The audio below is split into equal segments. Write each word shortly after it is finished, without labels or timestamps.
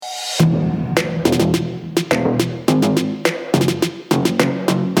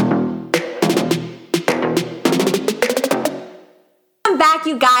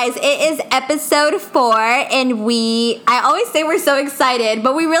you guys. It is episode 4, and I always say we're so excited,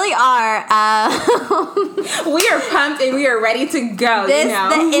 but we really are. We are pumped and we are ready to go.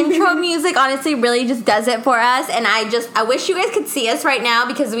 The intro music honestly really just does it for us, and I wish you guys could see us right now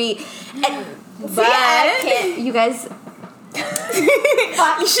because you guys.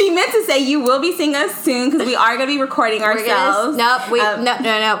 She meant to say you will be seeing us soon because we are going to be recording ourselves. No.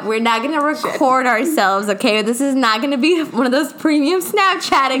 We're not going to record ourselves, okay? This is not going to be one of those premium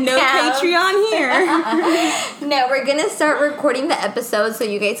Snapchat accounts. No Patreon here. No, we're going to start recording the episodes so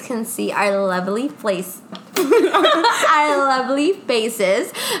you guys can see our lovely faces.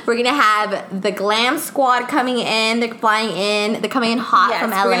 We're going to have the Glam Squad coming in. They're flying in. They're coming in hot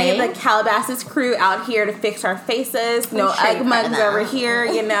from LA. We're going to get the Calabasas crew out here to fix our faces. No Ugg mugs over here,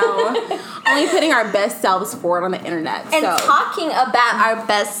 Only putting our best selves forward on the internet. And talking about our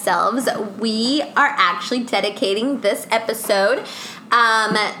best selves, we are actually dedicating this episode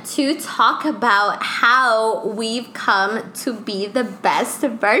to talk about how we've come to be the best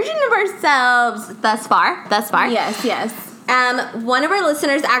version of ourselves thus far. Yes. One of our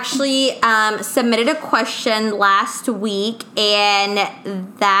listeners actually submitted a question last week, and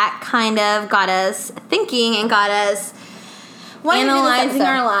that kind of got us thinking and got us analyzing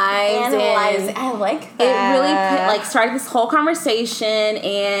our lives. I like that. It really started this whole conversation,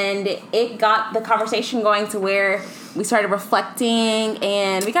 and it got the conversation going to where we started reflecting,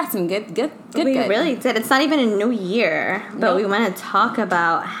 and we got some good. We really did. It's not even a new year, but we want to talk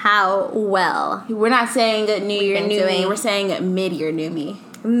about how well. We're not saying new year, new me. We're saying mid-year, new me.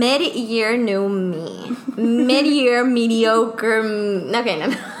 Mid-year, new me. Mid-year, mediocre. Okay,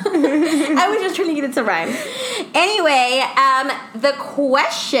 no. I was just trying to get it to rhyme. Anyway, the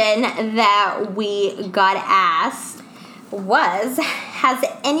question that we got asked was, has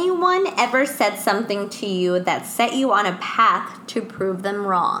anyone ever said something to you that set you on a path to prove them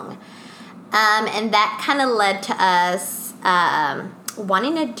wrong? And that kind of led to us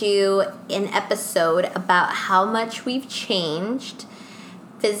wanting to do an episode about how much we've changed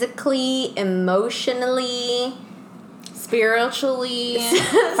physically, emotionally, spiritually,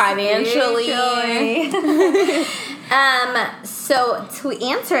 financially. So to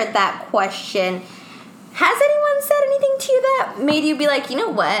answer that question, has anyone said anything to you that made you be like, you know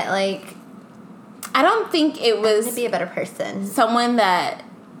what, like, I don't think it was to be a better person. Someone that,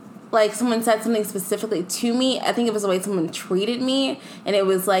 someone said something specifically to me. I think it was the way someone treated me, and it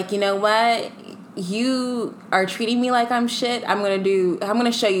was like, you know what, you are treating me like I'm shit. I'm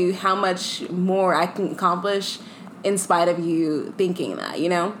gonna show you how much more I can accomplish in spite of you thinking that,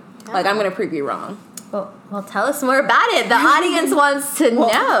 I'm gonna prove you wrong. Well, tell us more about it. The audience wants to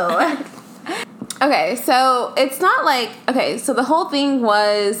know. Okay, so it's not so the whole thing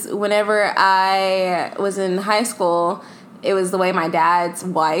was whenever I was in high school, it was the way my dad's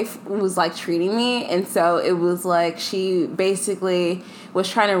wife was treating me, and so it was she basically was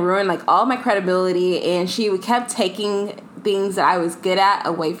trying to ruin all my credibility, and she kept taking things that I was good at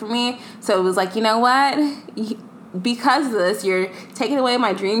away from me. So it was you know what? Because of this, you're taking away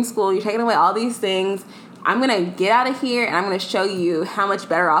my dream school, you're taking away all these things. I'm going to get out of here, and I'm going to show you how much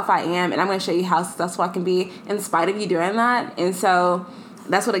better off I am, and I'm going to show you how successful I can be in spite of you doing that. And so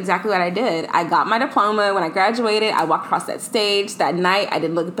that's exactly what I did. I got my diploma. When I graduated, I walked across that stage. That night, I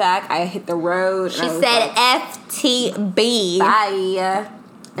didn't look back. I hit the road. She said FTB. Bye.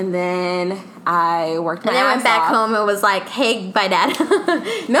 And then I worked my ass off. And then went back home and was like, hey, bye, Dad.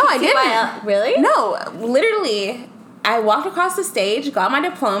 No, I didn't. Really? No, literally, I walked across the stage, got my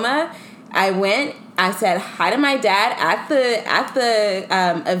diploma. I went, I said hi to my dad at the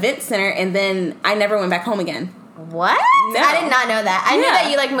event center, and then I never went back home again. What? No. I did not know that. I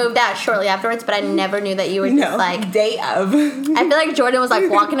knew that you moved out shortly afterwards, but I never knew that you were just day of. I feel like Jordan was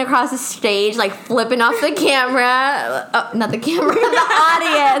walking across the stage, flipping off the camera. Not the camera, the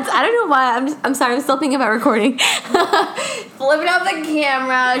audience. I don't know why. I'm sorry. I'm still thinking about recording. Flipping off the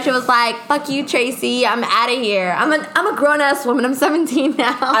camera. She was like, "Fuck you, Tracy. I'm out of here. I'm a grown ass woman. I'm 17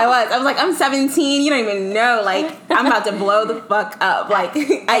 now." I was like, I'm 17. You don't even know. I'm about to blow the fuck up.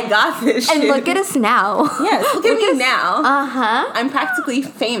 I got this shit. And look at us now. Yes. Look at me now. Uh-huh. I'm practically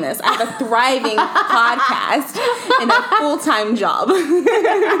famous. I have a thriving podcast and a full-time job. And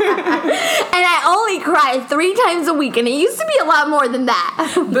I only cry 3 times a week, and it used to be a lot more than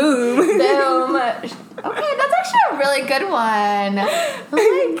that. Boom. Okay, that's actually a really good one.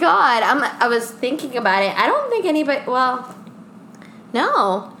 Oh my god. I was thinking about it. I don't think anybody,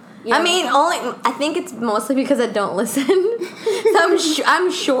 no. Yeah. I think it's mostly because I don't listen. So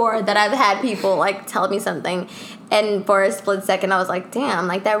I'm sure that I've had people tell me something, and for a split second I was like, damn,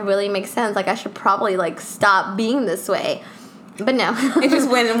 that really makes sense. I should probably stop being this way. But no. It just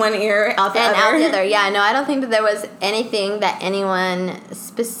went in one ear, out the other. And out the other. Yeah, no, I don't think that there was anything that anyone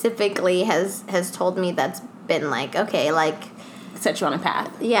specifically has told me that's been like, okay, like... set you on a path.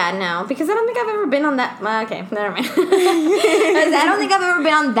 Yeah, no. Because I don't think I've ever been on that... Okay, never mind. I don't think I've ever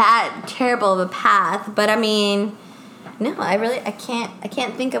been on that terrible of a path. But, I mean... No, I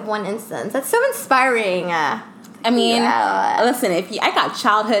can't think of one instance. That's so inspiring. I mean, listen, I got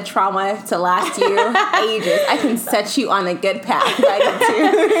childhood trauma to last you ages. I can set you on a good path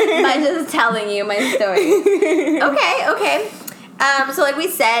by just telling you my story. Okay. So like we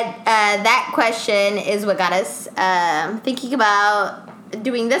said, that question is what got us thinking about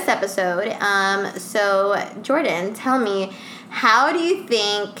doing this episode. So Jordan, tell me, how do you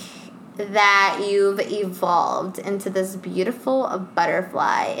think that you've evolved into this beautiful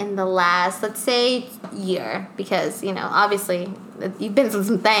butterfly in the last, let's say, year? Because, you know, obviously you've been through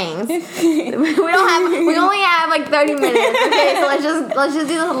some things. we only have like 30 minutes. Okay, so let's just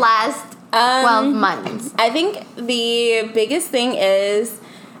do the last 12 months. I think the biggest thing is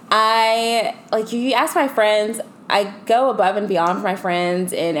you ask my friends, I go above and beyond for my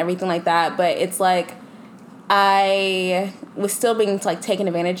friends and everything like that, but it's like I was still being taken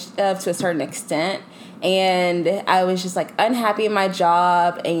advantage of to a certain extent, and I was just like unhappy in my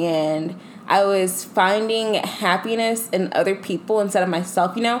job, and I was finding happiness in other people instead of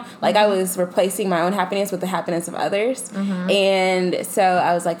myself, you know? Like, I was replacing my own happiness with the happiness of others. Mm-hmm. And so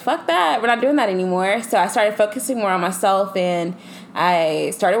I was like, fuck that. We're not doing that anymore. So I started focusing more on myself, and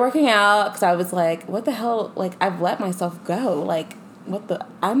I started working out because I was like, what the hell? Like, I've let myself go. Like,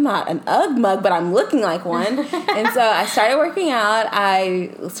 I'm not an Ugg mug, but I'm looking like one. And so I started working out.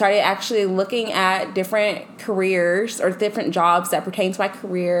 I started actually looking at different careers or different jobs that pertain to my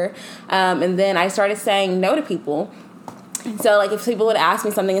career. And then I started saying no to people. So, like, if people would ask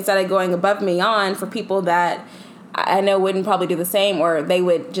me something, instead of going above and beyond for people that I know wouldn't probably do the same, or they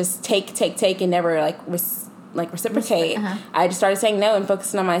would just take and never, reciprocate, I just started saying no and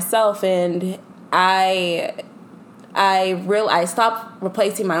focusing on myself. And I stopped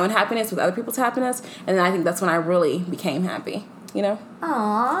replacing my own happiness with other people's happiness, and then I think that's when I really became happy, you know?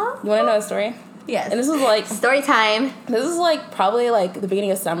 Aww. You want to know a story? Yes. And this was like... story time. This is probably the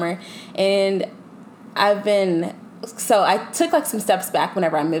beginning of summer, and So I took some steps back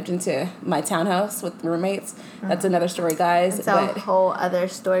whenever I moved into my townhouse with roommates. That's another story, guys. It's a whole other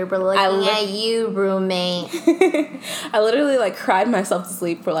story. We're looking at you, roommate. I literally cried myself to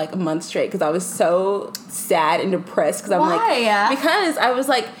sleep for a month straight because I was so sad and depressed. Because Why? Because I was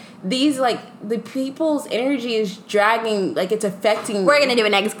these the people's energy is dragging, it's affecting me. We're gonna do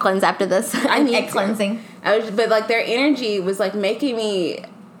an egg cleanse after this. I need egg cleansing. But their energy was making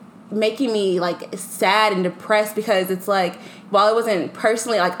me sad and depressed, because it's while it wasn't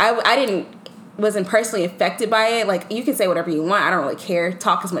personally wasn't personally affected by it. You can say whatever you want, I don't really care,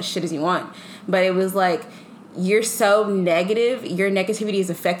 talk as much shit as you want, but it was you're so negative, your negativity is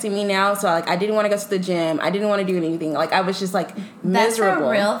affecting me now. So I didn't want to go to the gym, I didn't want to do anything, I was just miserable. That's a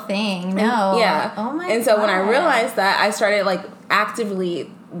real thing. No. Yeah. Oh my And so God. when I realized that, I started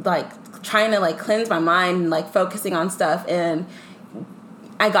actively trying to cleanse my mind and focusing on stuff, and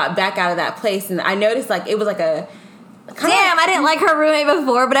I got back out of that place, and I noticed it was a damn, I didn't like her roommate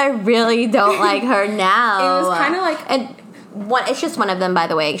before, but I really don't like her now. It was kind of and it's just one of them, by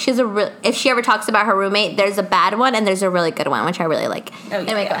the way. She's if she ever talks about her roommate, there's a bad one and there's a really good one, which I really like. Oh, yeah,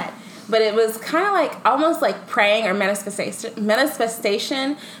 anyway, go ahead. But it was kind of almost praying or manifestation.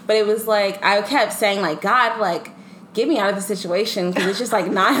 But it was I kept saying God, get me out of the situation, because it's just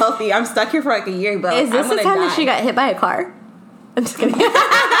not healthy. I'm stuck here for a year, but is this I'm the time that she got hit by a car? I'm just kidding.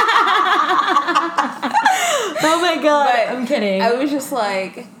 Oh my God. But I'm kidding. I was just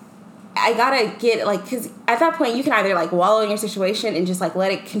I gotta get, because at that point you can either wallow in your situation and just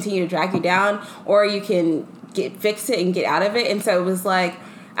let it continue to drag you down, or you can fix it and get out of it. And so it was I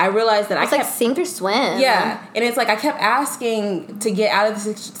realized that it's sink or swim. Yeah. And it's I kept asking to get out of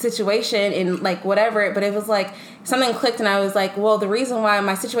the situation and whatever, but it was something clicked, and I was well, the reason why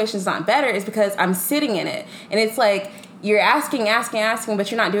my situation's not better is because I'm sitting in it. And it's you're asking,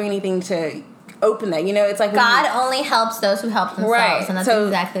 but you're not doing anything to open that, you know? It's God only helps those who help themselves, right. And that's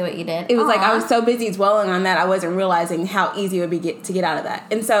exactly what you did. It was I was so busy dwelling on that, I wasn't realizing how easy it would be to get out of that.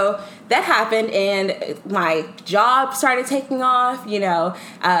 And so that happened, and my job started taking off, you know.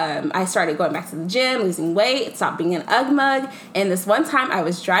 I started going back to the gym, losing weight, stopped being an Ugg mug. And this one time I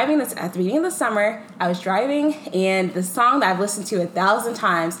was driving, at the beginning of the summer, I was driving, and the song that I've listened to 1,000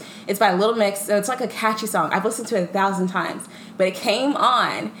 times, it's by Little Mix, so it's a catchy song. I've listened to it 1,000 times. but it came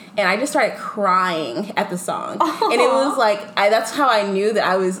on, and I just started crying at the song. And it was like, that's how I knew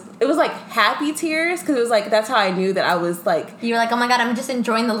that it was like happy tears, because it was like, that's how I knew that I was like... You were like, oh my God, I'm just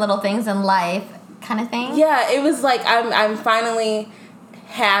enjoying the little things in life kind of thing? Yeah, it was like, I'm finally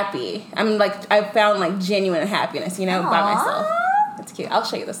happy. I'm like, I found like genuine happiness, by myself. It's cute. I'll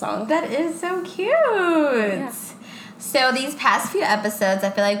show you the song. That is so cute. Yeah. So these past few episodes, I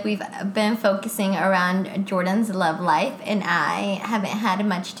feel like we've been focusing around Jordan's love life, and I haven't had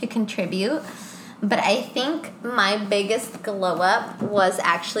much to contribute. But I think my biggest glow up was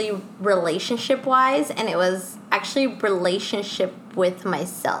actually relationship-wise, and it was actually relationship with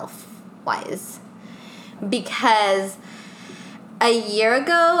myself-wise. Because a year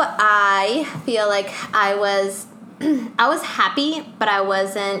ago, I feel like I was happy, but I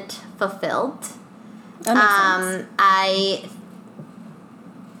wasn't fulfilled. That makes sense.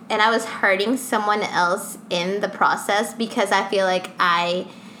 I was hurting someone else in the process, because I feel like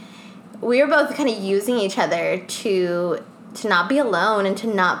we were both kind of using each other to not be alone and to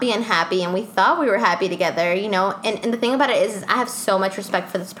not be unhappy, and we thought we were happy together, and the thing about it is I have so much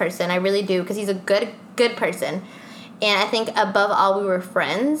respect for this person. I really do, because he's a good person. And I think above all, we were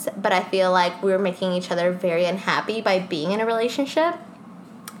friends, but I feel like we were making each other very unhappy by being in a relationship.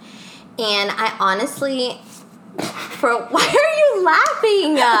 And I honestly, why are you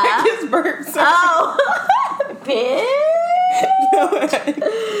laughing? I just burped. Sorry. Oh, bitch.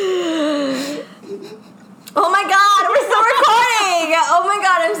 Oh my God, we're still recording. Oh my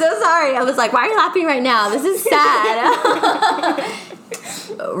God, I'm so sorry. I was like, why are you laughing right now? This is sad.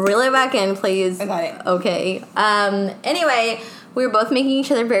 Reel it back in, please. I got it. Okay. Anyway, we were both making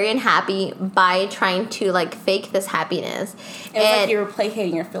each other very unhappy by trying to, like, fake this happiness. It was like you were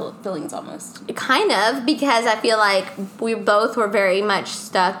placating your feelings almost. Kind of, because I feel like we both were very much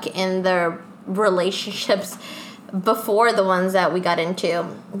stuck in the relationships before the one that we got into.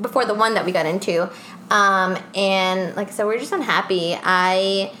 And like I said, we were just unhappy.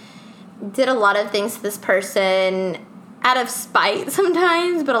 I did a lot of things to this person out of spite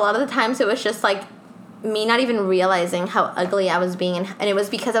sometimes, but a lot of the times it was just like me not even realizing how ugly I was being, and it was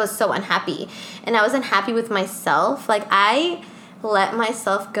because I was so unhappy, and I was unhappy with myself. Like, I let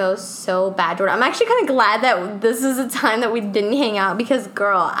myself go so bad, Jordan. I'm actually kind of glad that this is a time that we didn't hang out, because,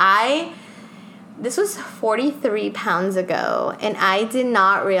 girl, this was 43 pounds ago, and I did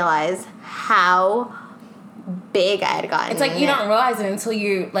not realize how big I had gotten. It's like you don't realize it until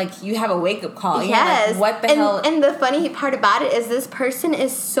you have a wake-up call. Yes. You're like, what the hell? And the funny part about it is this person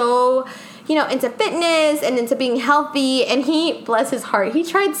is so, into fitness and into being healthy, and he, bless his heart, he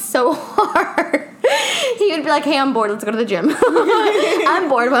tried so hard. He would be like, hey, I'm bored, let's go to the gym. I'm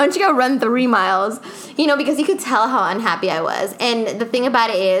bored, why don't you go run 3 miles? Because he could tell how unhappy I was. And the thing about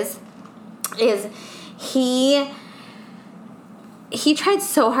it is he tried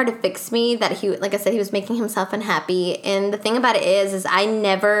so hard to fix me that he, like I said, he was making himself unhappy. And the thing about it is I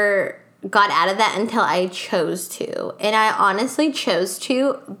never got out of that until I chose to. And I honestly chose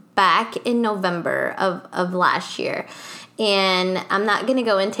to back in November of last year. And I'm not going to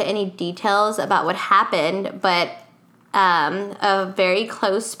go into any details about what happened, but a very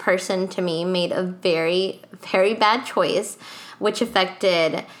close person to me made a very, very bad choice, which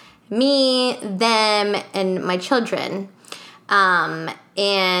affected me, them, and my children.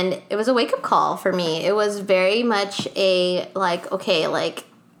 And it was a wake-up call for me. It was very much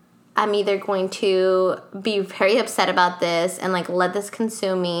I'm either going to be very upset about this and, let this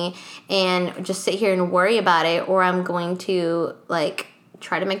consume me and just sit here and worry about it, or I'm going to,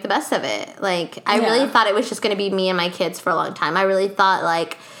 try to make the best of it. I really thought it was just going to be me and my kids for a long time. I really thought,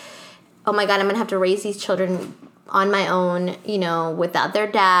 oh, my God, I'm going to have to raise these children on my own, without their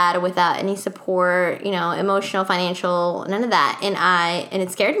dad, without any support, emotional, financial, none of that. And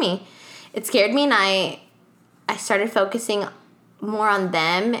it scared me. It scared me, and I started focusing more on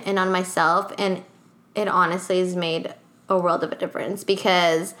them and on myself, and it honestly has made a world of a difference,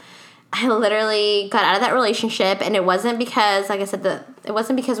 because I literally got out of that relationship, and it wasn't because, like I said, it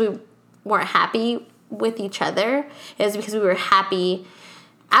wasn't because we weren't happy with each other. It was because we were happy.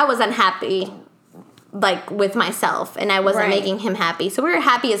 I was unhappy with myself, and I wasn't making him happy. So we were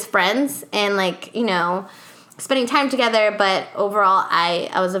happy as friends and spending time together, but overall I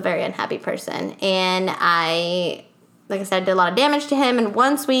was a very unhappy person, and like I said, did a lot of damage to him. And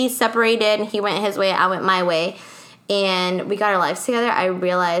once we separated and he went his way, I went my way, and we got our lives together, I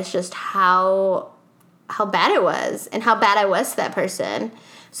realized just how bad it was and how bad I was to that person.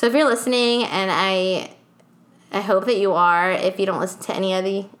 So if you're listening, and I hope that you are, if you don't listen to any of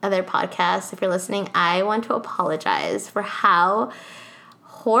the other podcasts, if you're listening, I want to apologize for how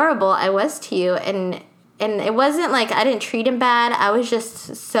horrible I was to you. And and it wasn't like I didn't treat him bad. I was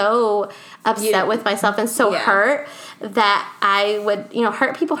just so upset with myself and so hurt that I would,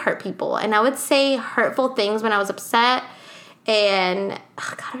 hurt people. And I would say hurtful things when I was upset. And,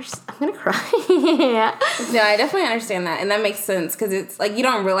 oh God, I'm going to cry. Yeah. No, I definitely understand that. And that makes sense because it's like you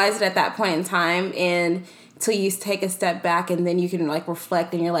don't realize it at that point in time until you take a step back and then you can like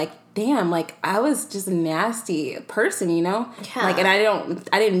reflect and you're like, damn, like I was just a nasty person, Yeah. Like, and I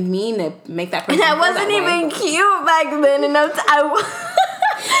didn't mean to make that person. And I wasn't even cute back then. And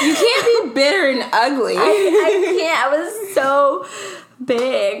you can't be bitter and ugly. I can't. I was so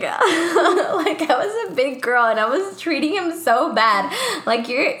big. Like, I was a big girl and I was treating him so bad. Like,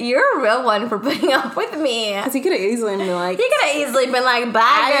 you're a real one for putting up with me. Because he could have easily been like...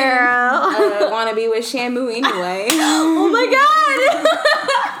 bye, girl. I want to be with Shamu anyway. Oh, my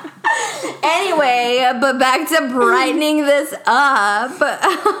God. Anyway, but back to brightening this up.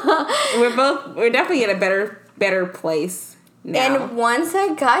 We're definitely in a better place now. And once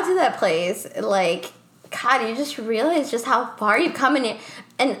I got to that place, like... God, you just realize just how far you've come in it.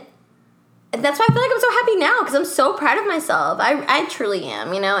 And that's why I feel like I'm so happy now because I'm so proud of myself. I truly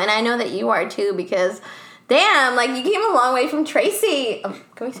am, And I know that you are too because, damn, like you came a long way from Tracy.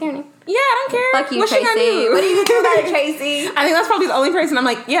 Can we say her name? Yeah, I don't care. Fuck you, Tracy. What are you gonna do about it, Tracy? I think that's probably the only person I'm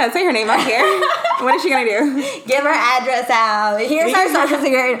like, yeah, say her name. I don't care. What is she gonna do? Give her address out. Here's our social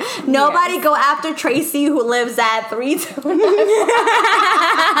security. Nobody go after Tracy who lives at 329.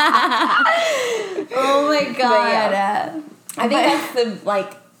 Oh my God. Yeah. I think that's the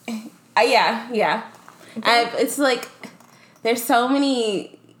like, yeah. It's like there's so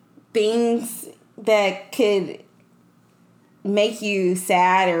many things that could make you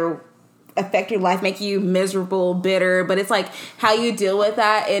sad or affect your life, make you miserable, bitter, but it's like how you deal with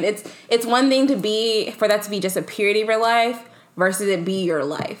that. And it's one thing for that to be just a period of your life versus it be your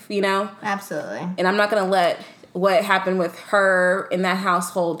life, Absolutely. And I'm not gonna let what happened with her in that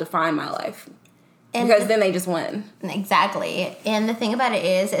household define my life. And because then they just win. Exactly. And the thing about it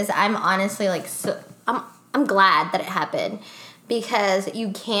is I'm honestly like I'm glad that it happened because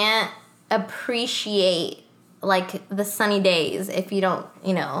you can't appreciate like the sunny days if you don't,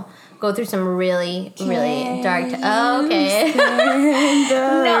 go through some really, really dark oh, okay.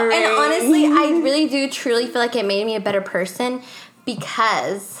 No, and honestly, I really do truly feel like it made me a better person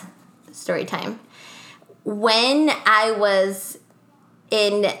because story time. When I was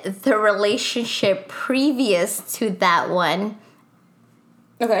in the relationship previous to that one.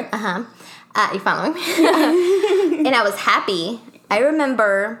 Okay. You following me? And I was happy. I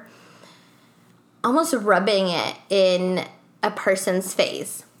remember almost rubbing it in a person's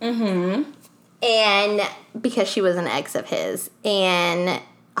face. Mm-hmm. And because she was an ex of his. And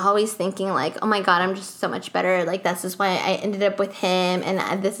always thinking like, oh my God, I'm just so much better. Like, that's just why I ended up with him.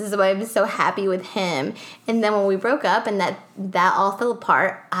 And this is why I'm so happy with him. And then when we broke up and that all fell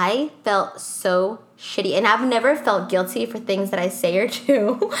apart, I felt so shitty. And I've never felt guilty for things that I say or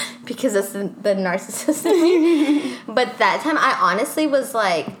do because it's the narcissist in me. But that time I honestly was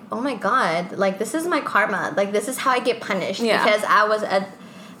like, oh my God, like this is my karma. Like this is how I get punished because I was at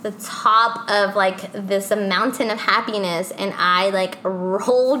the top of like this mountain of happiness and I like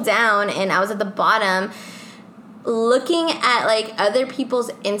rolled down and I was at the bottom looking at like other people's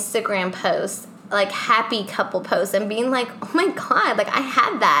Instagram posts, like happy couple posts and being like, oh my God, like I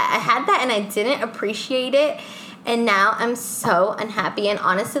had that and I didn't appreciate it and now I'm so unhappy. And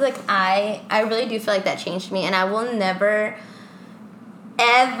honestly, like I really do feel like that changed me and I will never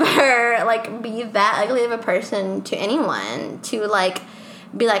ever like be that ugly of a person to anyone to like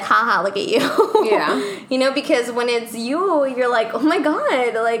be like, haha, look at you. Yeah. Because when it's you, you're like, oh my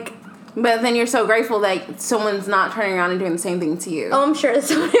God, like. But then you're so grateful that someone's not turning around and doing the same thing to you. Oh, I'm sure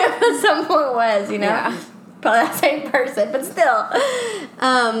somebody at some point was, Yeah. Probably that same person, but still.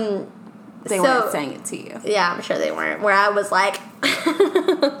 They weren't saying it to you. Yeah, I'm sure they weren't. Where I was like,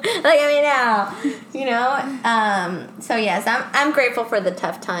 look at me now, So yes, I'm grateful for the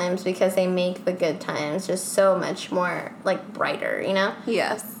tough times because they make the good times just so much more like brighter,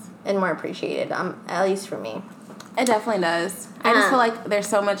 Yes, and more appreciated. At least for me, it definitely does. I just feel like there's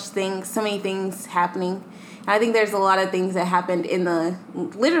so many things happening. I think there's a lot of things that happened in the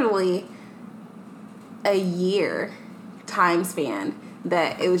literally a year time span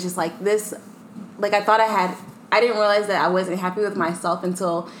that it was just like this. Like I thought I didn't realize that I wasn't happy with myself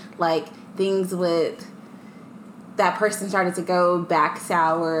until like things with that person started to go back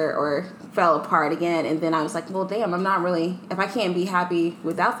sour or fell apart again. And then I was like, well, damn, I'm not really, if I can't be happy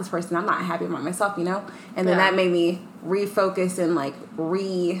without this person, I'm not happy about myself, And then that made me refocus and like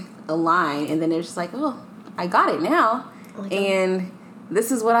realign. And then it's just like, oh, I got it now. And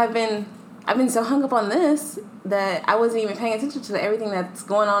this is what I've been I've been so hung up on this that I wasn't even paying attention to everything that's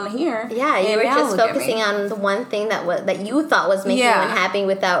going on here. Yeah, you were just focusing on the one thing that you thought was making you unhappy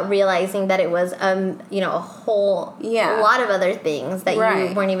without realizing that it was a whole lot of other things that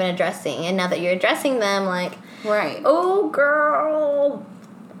you weren't even addressing. And now that you're addressing them, like, oh girl,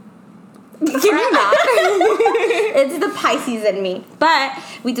 can you not? It's the Pisces in me. But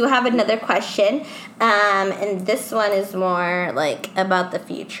we do have another question. And this one is more like about the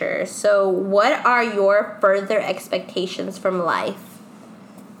future. So what are your further expectations from life?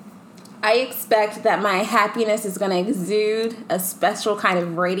 I expect that my happiness is going to exude a special kind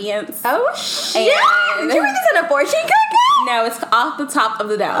of radiance. Oh, shit! Did you read this in a fortune cookie? No, it's off the top of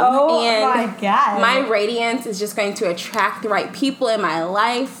the dome. Oh, and my God. My radiance is just going to attract the right people in my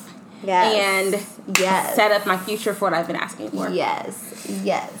life. Yes. And set up my future for what I've been asking for. Yes.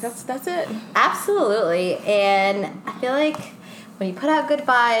 That's it. Absolutely. And I feel like when you put out good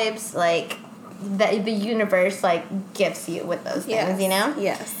vibes, like the universe like gifts you with those things, you know?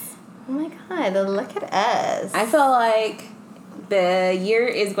 Yes. Oh my God, look at us. I feel like the year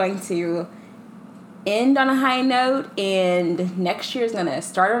is going to end on a high note, and next year is going to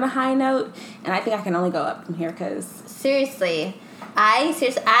start on a high note, and I think I can only go up from here because... Seriously, I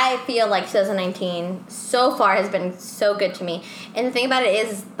feel like 2019 so far has been so good to me. And the thing about it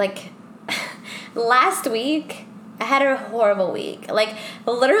is, like, last week, I had a horrible week. Like,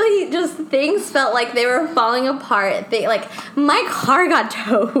 literally, just things felt like they were falling apart. My car got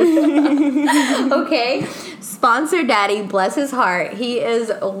towed. Okay? Sponsor Daddy, bless his heart. He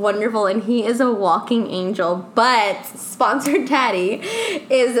is wonderful, and he is a walking angel. But Sponsor Daddy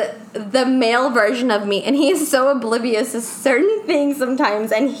is the male version of me, and he is so oblivious to certain things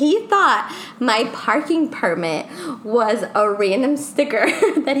sometimes. And he thought my parking permit was a random sticker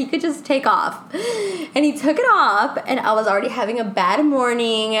that he could just take off. And he took it off, and I was already having a bad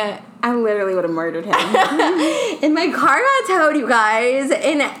morning. I literally would have murdered him. And my car got towed, you guys.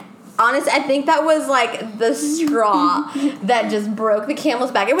 And honestly, I think that was like the straw that just broke the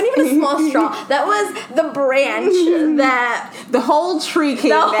camel's back. It wasn't even a small straw. That was the branch that... The whole tree came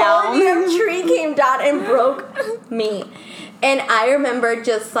down. The whole damn tree came down and broke me. And I remember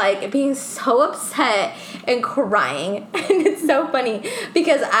just like being so upset and crying. And it's so funny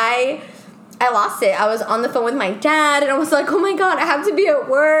because I lost it. I was on the phone with my dad, and I was like, oh my God, I have to be at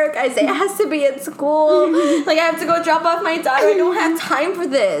work. Isaiah has to be at school. Like, I have to go drop off my daughter. I don't have time for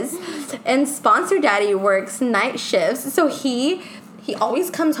this. And Sponsor Daddy works night shifts, so he always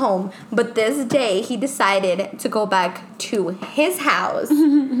comes home. But this day, he decided to go back to his house.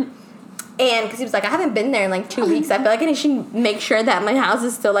 And because he was like, I haven't been there in like 2 weeks. I feel like I should make sure that my house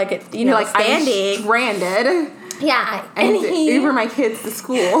is still like, like standing. I'm stranded. Yeah, and he Uber my kids to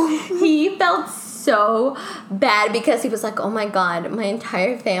school. He felt so bad because he was like, oh my God, my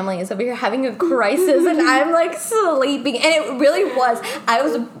entire family is over here having a crisis and I'm like sleeping. And it really was. I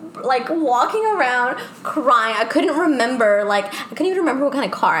was like walking around crying. I couldn't even remember what kind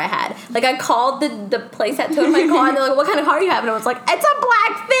of car I had. Like, I called the place that towed my car, and they're like, what kind of car do you have? And I was like, it's a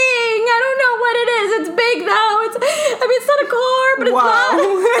black thing. I don't know what it is. It's big though. It's not a car, but it's not.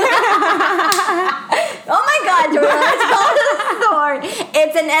 Oh my God, Jordan, let's go to the store.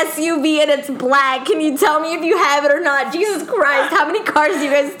 It's an SUV and it's black. Can you tell me if you have it or not? Jesus Christ, how many cars do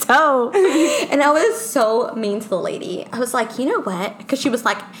you guys tow? And I was so mean to the lady. I was like, you know what? Because she was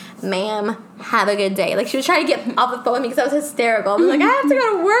like, ma'am, have a good day. Like, she was trying to get off the phone with me because I was hysterical. I was like, I have to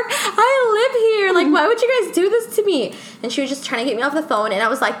go to work. I live here. Like, why would you guys do this to me? And she was just trying to get me off the phone. And I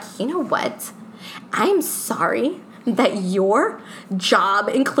was like, you know what? I'm sorry that your job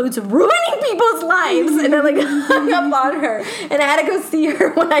includes ruining people's lives. And I like hung up on her, and I had to go see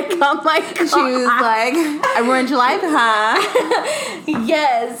her when I got my car. She was like, I ruined your life, huh?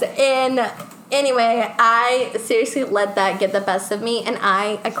 Yes. And anyway, I seriously let that get the best of me, and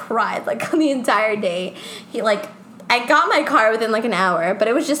I cried like the entire day. I got my car within like an hour, but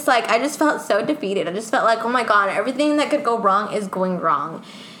it was just like, I just felt so defeated. I just felt like, oh my God, everything that could go wrong is going wrong.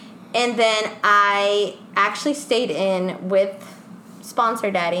 And then I actually stayed in with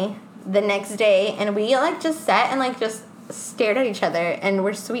Sponsor Daddy the next day, and we like just sat and like just stared at each other and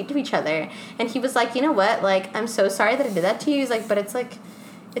were sweet to each other. And he was like, you know what? Like, I'm so sorry that I did that to you. He's like, but it's like,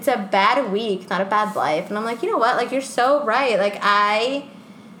 it's a bad week, not a bad life. And I'm like, you know what? Like, you're so right. Like,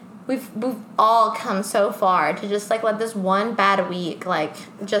 we've all come so far to just like let this one bad week like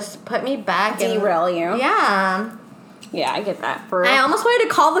just put me back and derail you. Yeah. Yeah, I get that. I almost wanted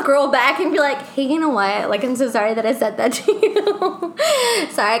to call the girl back and be like, hey, you know what? Like, I'm so sorry that I said that to you.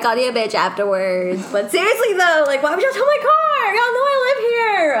 Sorry I called you a bitch afterwards. But seriously, though, like, why would you tow my car? Y'all know I live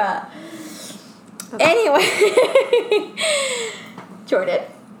here. Okay. Anyway. Jordan.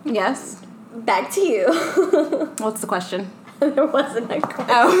 Yes? back to you. What's the question? There wasn't a question.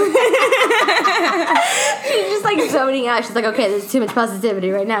 Oh. She's just like zoning out. She's like, okay, there's too much positivity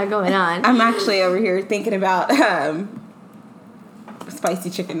right now going on. I'm actually over here thinking about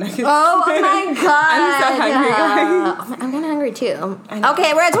spicy chicken nuggets. Oh my god. I'm so hungry, guys. I'm kind of hungry too.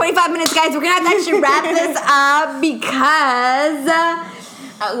 Okay, we're at 25 minutes, guys. We're gonna have to actually wrap this up because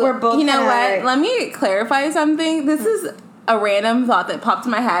we're both. You know kinda what? hungry. Let me clarify something. This is a random thought that popped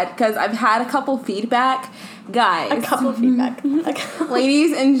in my head because I've had a couple feedback. Guys. A couple of feedback.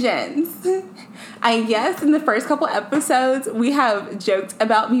 Ladies and gents. I guess in the first couple episodes we have joked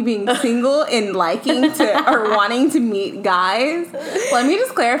about me being single and liking to or wanting to meet guys. Let me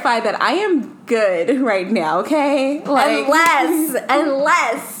just clarify that I am good right now, okay? Like,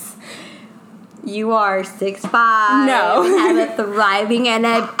 Unless you are 6'5", No. and have a thriving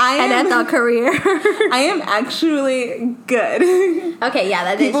NFL career. I am actually good. Okay, yeah,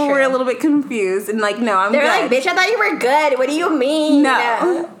 that People is true. were a little bit confused and like, no, I'm They're good. like, bitch, I thought you were good. What do you mean?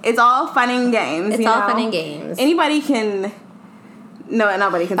 No, it's all fun and games. It's you all know? fun and games. Anybody can. No,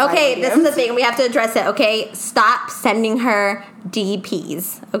 nobody can. Okay, find this is the thing. We have to address it, okay? Stop sending her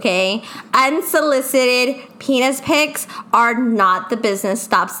DPs, okay? Unsolicited penis pics are not the business.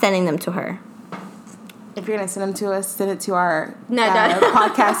 Stop sending them to her. If you're gonna send them to us, send it to our No.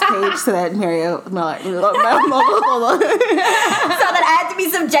 podcast page so that Mario Miller. So that I have to be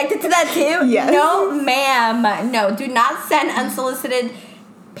subjected to that too? Yes. No, ma'am. No, do not send unsolicited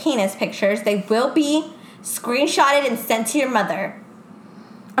penis pictures. They will be screenshotted and sent to your mother.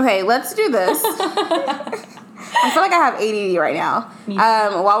 Okay, let's do this. I feel like I have ADD right now.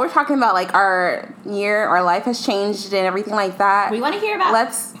 While we're talking about like our year, our life has changed and everything like that. We want to hear about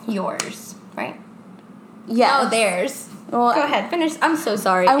Let's. yours, right? Yeah. Oh, theirs. Well, Go ahead, finish. I'm so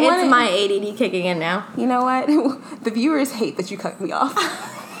sorry. I It's wanna- my ADD kicking in now. You know what? The viewers hate that you cut me off.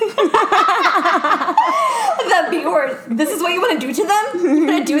 The viewers. This is what you want to do to them? You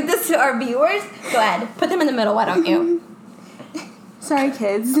want to do this to our viewers? Go ahead. Put them in the middle, why don't you? Sorry,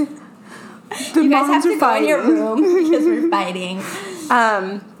 kids. The You guys have moms to are go in fighting. your room because we're fighting.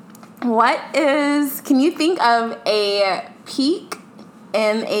 Can you think of a peak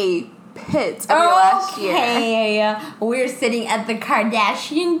and a pit of your last year? Okay, we're sitting at the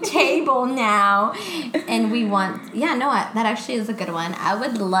Kardashian table now, and we want. Yeah, no, that actually is a good one. I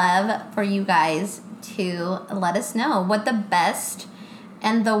would love for you guys to let us know what the best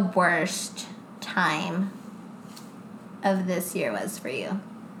and the worst time of this year was for you.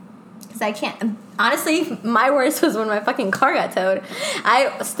 Because I can't. Honestly, my worst was when my fucking car got towed.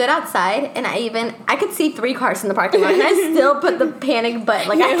 I stood outside and I could see 3 cars in the parking lot, and I still put the panic button.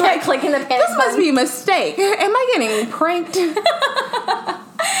 Like, I kept clicking the panic This button. must be a mistake. Am I getting pranked? At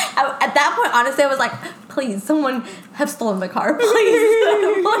that point, honestly, I was like, please, someone have stolen the car.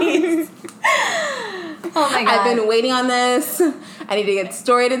 Please. Please. Oh my God. I've been waiting on this. I need to get a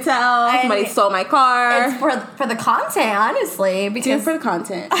story to tell. And Somebody stole my car. It's for the content, honestly. Do it Because for the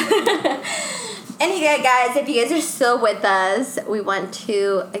content. anyway, guys, if you guys are still with us, we want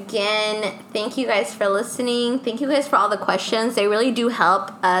to, again, thank you guys for listening. Thank you guys for all the questions. They really do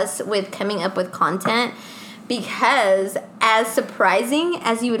help us with coming up with content. Because as surprising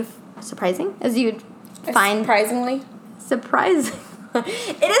as you would find... Surprisingly. Surprising.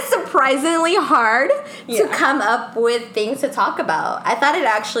 It is surprisingly hard to come up with things to talk about. I thought it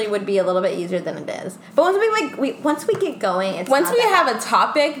actually would be a little bit easier than it is. But once we get going, it's Once not we that have a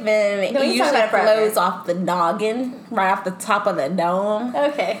topic, then it we talk usually about it forever. flows off the noggin, right off the top of the dome.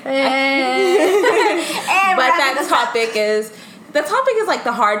 Okay. But the topic is like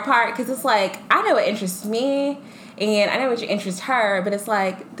the hard part because it's like I know what interests me and I know what interests her, but it's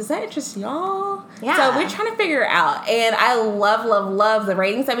like, does that interest y'all? Yeah. So we're trying to figure it out, and I love the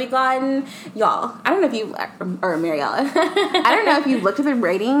ratings that we've gotten, y'all. I don't know if you or Mariella, I don't know if you looked at the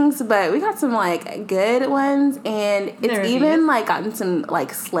ratings, but we got some like good ones, and it's even like gotten some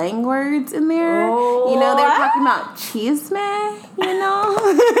like slang words in there. Oh, you know, they were talking about cheese man. You know.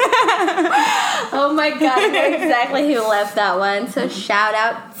 Oh my God, I know exactly who left that one. So shout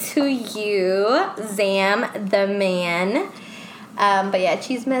out to you, Zam the man. But yeah,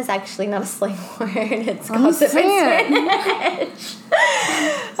 chisme is actually not a slang word. It's gossip and spinach.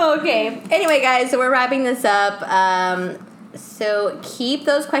 Okay. Anyway, guys, so we're wrapping this up. So keep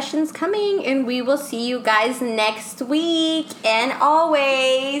those questions coming, and we will see you guys next week. And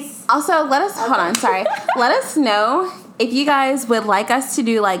always. Also, let us hold on. Sorry, let us know if you guys would like us to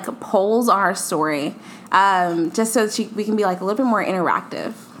do like polls on our story, just so that we can be like a little bit more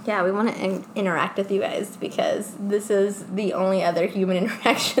interactive. Yeah, we want to interact with you guys because this is the only other human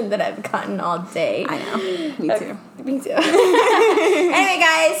interaction that I've gotten all day. I know. Me too. Me too. Anyway,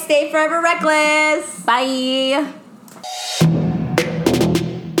 guys, stay forever reckless. Bye.